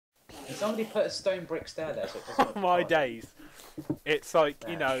Can somebody put a stone brick stair there so it doesn't look My hard? days. It's like,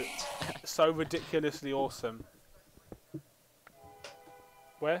 There. you know, so ridiculously awesome.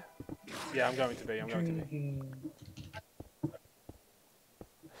 Where? Yeah, I'm going to be. Yeah.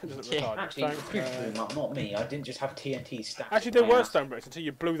 Actually, the proof blew them up, not me. I didn't just have TNT stacked. Actually, in there my were ass. stone bricks until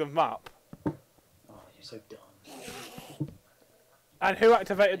you blew them up. Oh, you're so dumb. And who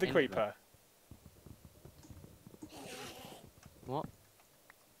activated the creeper? What?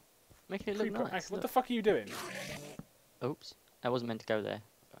 Making it look Creeper, nice. what the fuck are you doing? Oops. I wasn't meant to go there.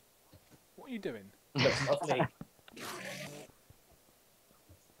 What are you doing? Looks lovely.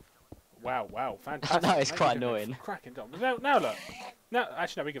 Wow, fantastic. No, it's Thank quite you, Jammin. annoying. Cracking job. Now look. No,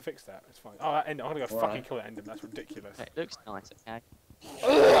 actually, no, we can fix that. It's fine. Oh, that end, I'm gonna go Right. fucking kill that Enderman. That's ridiculous. It looks nice, okay?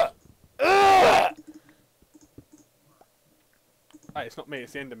 Hey, it's not me,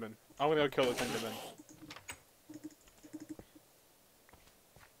 it's the Enderman. I'm gonna go kill this Enderman.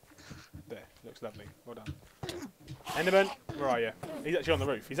 There, looks lovely. Well done. Enderman, where are you? He's actually on the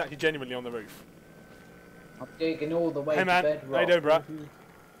roof. He's actually genuinely on the roof. I'm digging all the way Hey to man, bedrock. how you doing, bruh?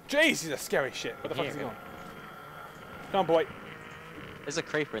 Jeez, he's a scary shit. What the fuck is he on? Come on, boy. There's a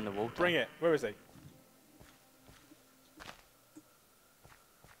creeper in the water. Bring it. Where is he? If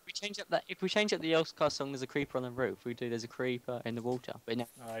we change up the Elfcast song, there's a creeper on the roof. We do, there's a creeper in the water. But now,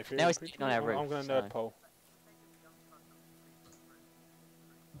 If you're now a he's creeper, sitting on our roof. I'm gonna so. nerd pole.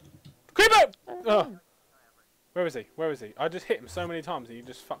 Creeper! Oh. Where is he? Where is he? I just hit him so many times that he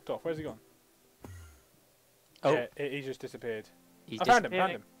just fucked off. Where's he gone? Oh. Yeah, he just disappeared. He's I found him,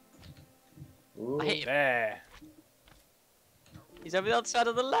 disappearing. Ooh. I hit him. There. He's over the other side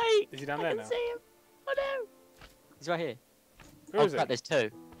of the lake. Is he down I there can now? see him. Oh no. He's right here. Where Oh is he? crap, there's two.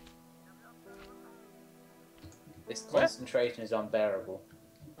 This Where? concentration is unbearable.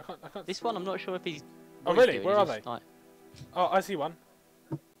 I can't. This one, I'm not sure if he's... Oh, what he's really? doing. Where He's are just they? Like, Oh, I see one.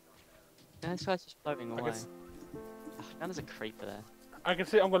 no, this guy's just floating I away. guess- Oh, now there's a creeper there. I can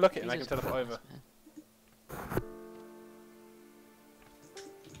see. I'm gonna look at him. I can Jesus teleport over. Christ, man.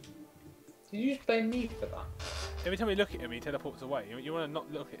 Did you just blame me for that? Every time we look at him, he teleports away. You want to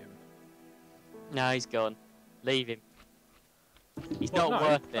not look at him? No, he's gone. Leave him. He's Well, not no,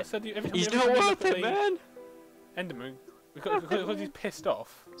 worth I it. said every time He's every not time you worth look at it, the man. Enderman, because he's pissed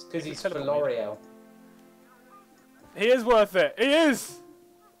off. It's because he's teleport me. L'Oreal. He is worth it. He is.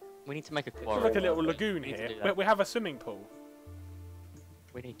 We need to make a There's quarry. like a little worth it. lagoon We need to here. do that. We have a swimming pool.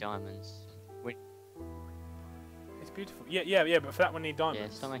 We need diamonds. It's beautiful. Yeah. But for that, we need Yeah,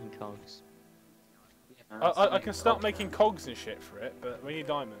 diamonds. start making cogs. I can start making cogs and shit for it, but we need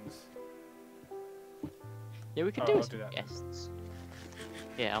diamonds. Yeah, we could Oh, do I'll it. do that. Chests.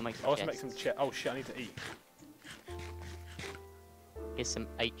 Yeah, I'll make I some also make chests. some chests. Oh shit! I need to eat. Here's some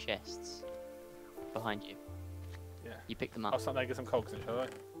 8 chests behind you. Yeah. You pick them I'll up. start making some cogs, then, shall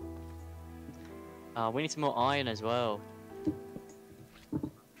I? We need some more iron as well.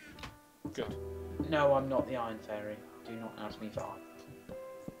 Good. No, I'm not the Iron Fairy. Do not ask me for iron.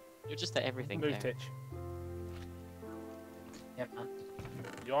 You're just at everything. Move, there. Titch. Yeah, man.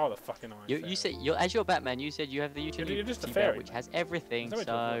 You are the fucking iron. You Fairy. said as you're Batman, you said you have the utility you're just a belt, fairy, which man. has everything. There's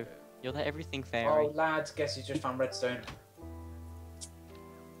no way to So avoid it. you're the everything Oh, fairy. lads, guess who's just found redstone?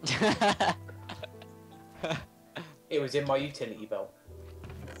 It was in my utility belt.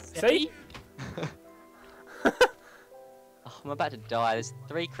 See? Oh, I'm about to die. There's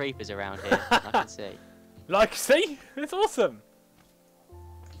 3 creepers around here. I can see. Like, see? It's awesome.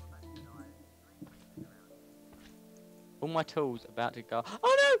 All my tools about to go.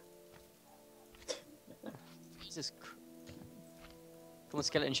 Oh no! Jesus Christ. Come on,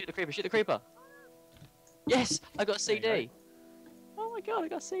 skeleton, shoot the creeper, shoot the creeper! Yes! I got a There you CD! Oh my god, I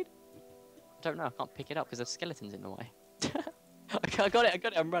got a CD! I don't know, I can't pick it up because the skeleton's in the way. I got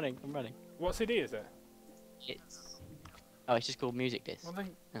it, I'm running. What CD is it? It's... Oh, it's just called music disc. Well,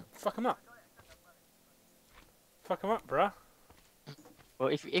 then, Oh. fuck him up. Fuck him up, bruh. Well,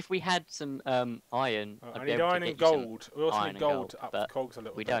 if we had some iron, Oh, I'd I be need able to iron get and you some- gold. We also iron need and gold gold, to up but the cogs a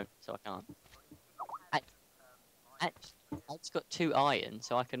little We bit. don't, so I can't. I just got 2 iron,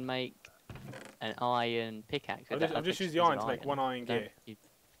 so I can make an iron pickaxe. I've just used the iron to make 1 iron gear.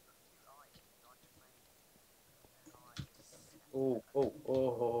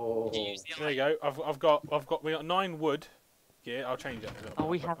 Oh. There you go. We got 9 wood gear. I'll change that.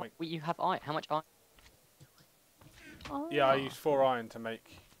 Oh, you have iron. How much iron? Oh. Yeah, I used 4 iron to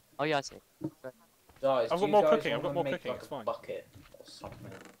make. Oh yeah, I see. Guys, I've do got you more guys cooking, I've got wanna more make, cooking, like, it's a fine. bucket or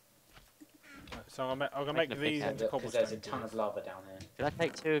something. So I'm gonna Making make a these pickaxe. into Because there's a cobblestone. ton of lava down here. Could I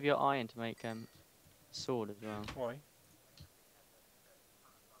take 2 of your iron to make sword as well? Why?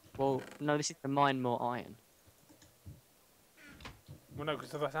 Well, no, this is to mine more iron. Well, no,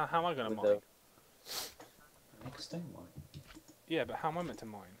 because how am I going to With mine? Make a stone one. Yeah, but how am I meant to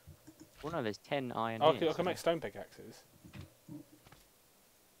mine? Well, no, there's 10 iron. Oh, here, I can make stone pickaxes.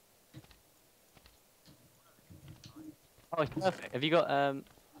 Oh, it's perfect. Have you got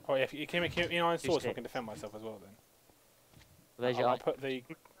Oh yeah, if you can make me an iron Two sword so I sticks. can defend myself as well. Then there's your I'll iron. put the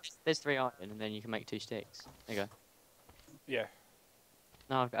There's 3 iron, and then you can make 2 sticks. There you go. yeah.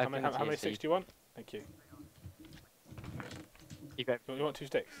 No, I've How many sticks do you want? Thank you. You go. You want 2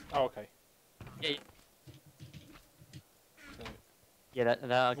 sticks? Oh, okay. Yeah, So, yeah.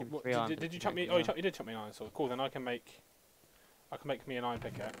 That'll give you 3 iron. did you chop me? Oh, you did chop me an iron sword. Cool. Then I can make me an iron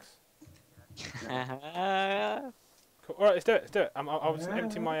pickaxe. Cool. All right, let's do it. Let's do it. I'll just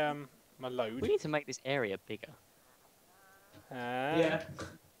empty my my load. We need to make this area bigger. Yeah.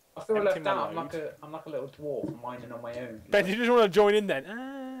 I feel Empty left my out. load. I'm like a little dwarf mining on my own. Ben, you just want to join in then?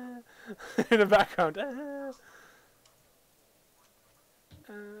 In the background.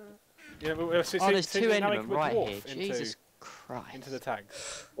 Yeah, Oh, there's 2 Endermen right here. Into, Jesus Christ. into the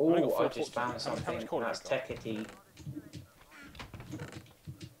tags. Oh, I I've got 4 just found torches. How much something coal have I that's got? Tekkit.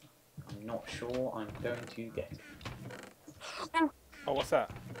 I'm not sure I'm going to get it. Oh, what's that?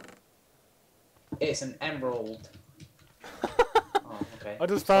 It's an emerald. Oh, okay. I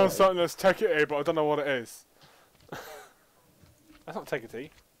just found Sorry. something that's Tekkit, but I don't know what it is. That's not Tekkit.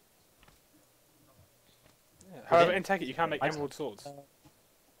 Yeah. However, in Tekkit you can make emerald swords, Oh,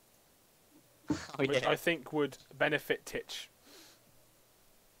 which yeah. I think would benefit Titch.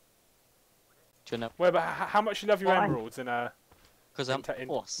 Do you know? Well, but how much you love your Why? emeralds in Because I'm in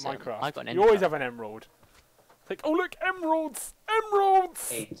awesome. Minecraft? I got an You always ender. have an emerald. It's like, oh look, emeralds, emeralds,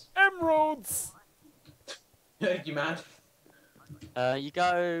 8. emeralds. You mad? You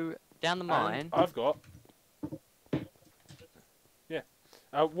go down the And mine. I've got. Yeah.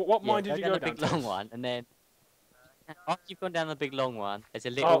 What mine did you go the down big long to? one, and then after you've gone down the big long one, there's a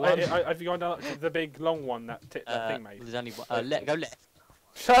Oh, little one. have you gone down to the big long one that thing made? There's only one. Go left,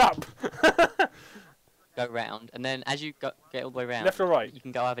 Shut up! go round, and then as you get all the way round, Left or right? you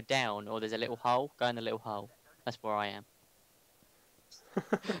can go either down or there's a little hole. Go in the little hole. That's where I am.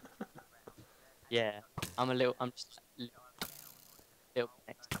 Yeah, I'm just little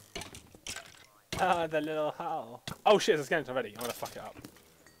next. Ah, the little hole. Oh shit, it's a skeleton already. I'm gonna fuck it up.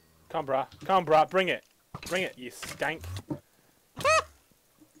 Come, brah. Come, brah. Bring it. Bring it, you skank.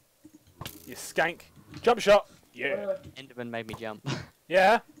 You skank. Jump shot. Yeah. Enderman made me jump.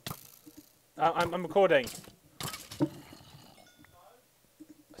 Yeah. I'm recording.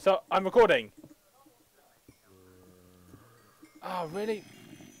 So, I'm recording. Oh, really?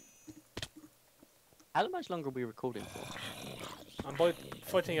 How much longer are we recording for? I'm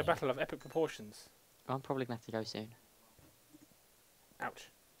fighting a battle of epic proportions. I'm probably gonna have to go soon. Ouch.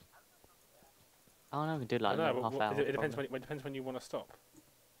 Oh no, we can do I like don't know, half hour. it depends probably. it depends when you want to stop.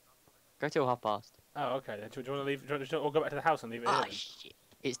 Go till 1:30. Oh, okay. Then do you want to leave? Do you want to all go back to the house and leave it? Ah here shit!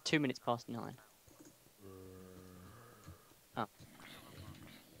 It's 2 minutes past 9. then?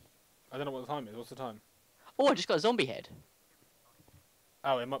 I don't know what the time is. What's the time? Oh, I just got a zombie head.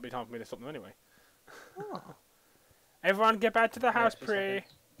 Oh, it might be time for me to stop them anyway. Oh. Everyone get back to the house, please pre.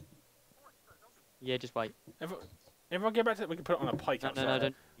 Yeah, just wait. Everyone get back to. We can put it on a pike No, outside. no,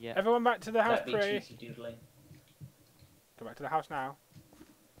 don't. Yeah. Everyone back to the house, That be pre. cheeky doodling. Go back to the house now.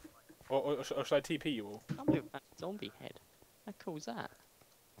 Or shall I TP you all? I can't believe that zombie head. How cool is that?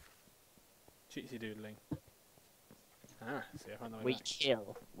 Cheatsy doodling. Ah, see, I found the way We back.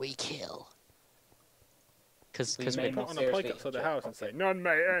 kill. We kill. Because We we're may Put not on a seriously pike outside the object house and say, pocket. none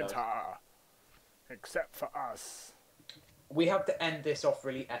may No. enter, except for us. We have to end this off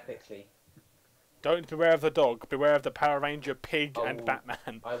really epically. Don't beware of the dog, beware of the Power Ranger, pig, I and will-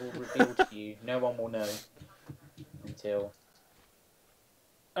 Batman. I will reveal to you. No one will know until.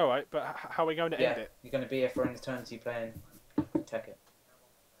 Alright, but how are we going to end Yeah, it? you're going to be here for an eternity playing Tekkit.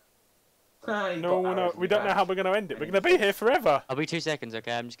 Ah, you've No, got no, arrows in we your don't know back. how we're going to end it. We're going to be here forever. I'll be 2 seconds,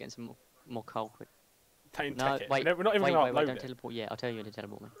 okay? I'm just getting some more coal quick. Take No, it. wait. We're not even Wait, going to wait, upload don't it. teleport yet. I'll tell you to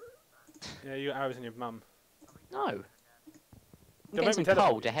teleport me. Yeah, you got arrows in your mum. No. I'm Don't getting make some me teleport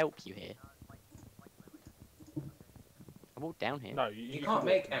coal you. to help you here. I walked down here. No, You can can't walk.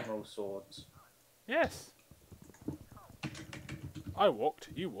 make emerald swords. Yes. I walked,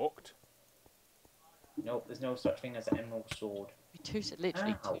 you walked. Nope, there's no such thing as an emerald sword.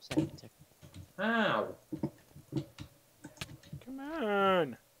 Literally Ow. 2 seconds. Ow! Come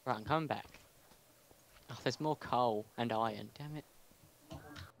on. Right, I'm coming back. Oh, there's more coal and iron. Damn it.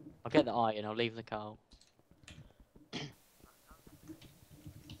 I'll get the iron. I'll leave the coal.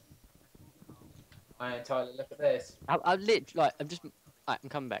 Iron Tyler, look at this. I literally, like, I'm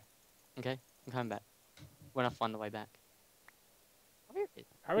coming back. Okay? I'm coming back. When I find the way back. Have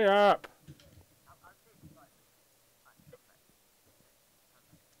Hurry up!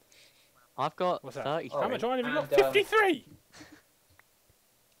 I've got What's that? 30. How much iron have you got? And, 53!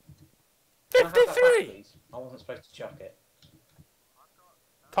 Can I have that back, 53! please? I wasn't supposed to chuck it.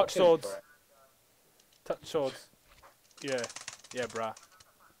 Touch I'll kill you swords. for it. Touch swords. Yeah. Yeah, bruh.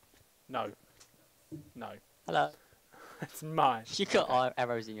 No. No. Hello. It's mine. You got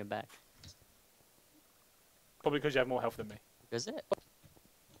arrows in your back. Probably because you have more health than me. Is it?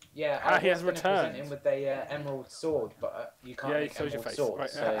 Yeah, Ah, I he was has going to present returned. him with a emerald sword, but you can't Yeah, make so is your emerald face. swords. Right,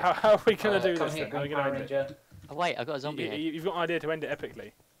 So, how are we going to do come this here, then? How are we Green going Power to end it? Ranger. Oh, wait, I got a zombie head. You've got an idea to end it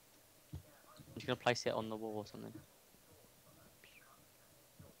epically. I'm just going to place it on the wall or something.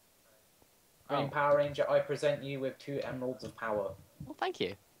 Green Oh. Power Ranger, I present you with 2 emeralds of power. Well, thank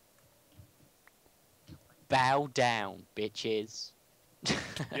you. Bow down, bitches.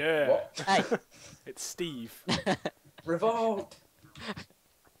 Yeah. What? Hey. It's Steve. Revolt!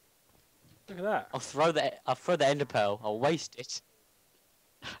 Look at that. I'll throw the ender pearl. I'll waste it.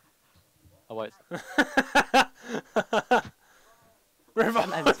 I won't. Revolt.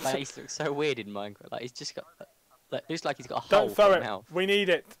 Man's face looks so weird in Minecraft. Like he's just got. Like, looks like he's got a hole Don't throw for a it. mouth. We need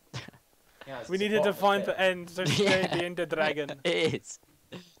it. Yeah, it's We the needed to bottom find bit. the end so she Yeah. made the Ender Dragon. It is.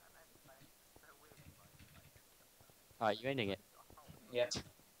 Alright, you ending it. Yeah.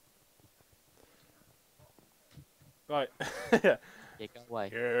 Right. Yeah. Yeah, go away.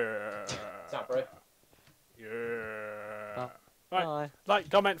 Yeah. What's up, bro? Yeah. Oh. Right. Bye. Like,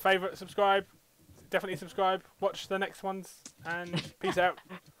 comment, favourite, subscribe. Definitely subscribe. Watch the next ones. And peace out.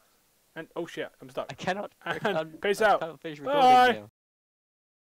 And oh shit, I'm stuck. I cannot. And I can't- peace I out. can't finish recording Bye. now.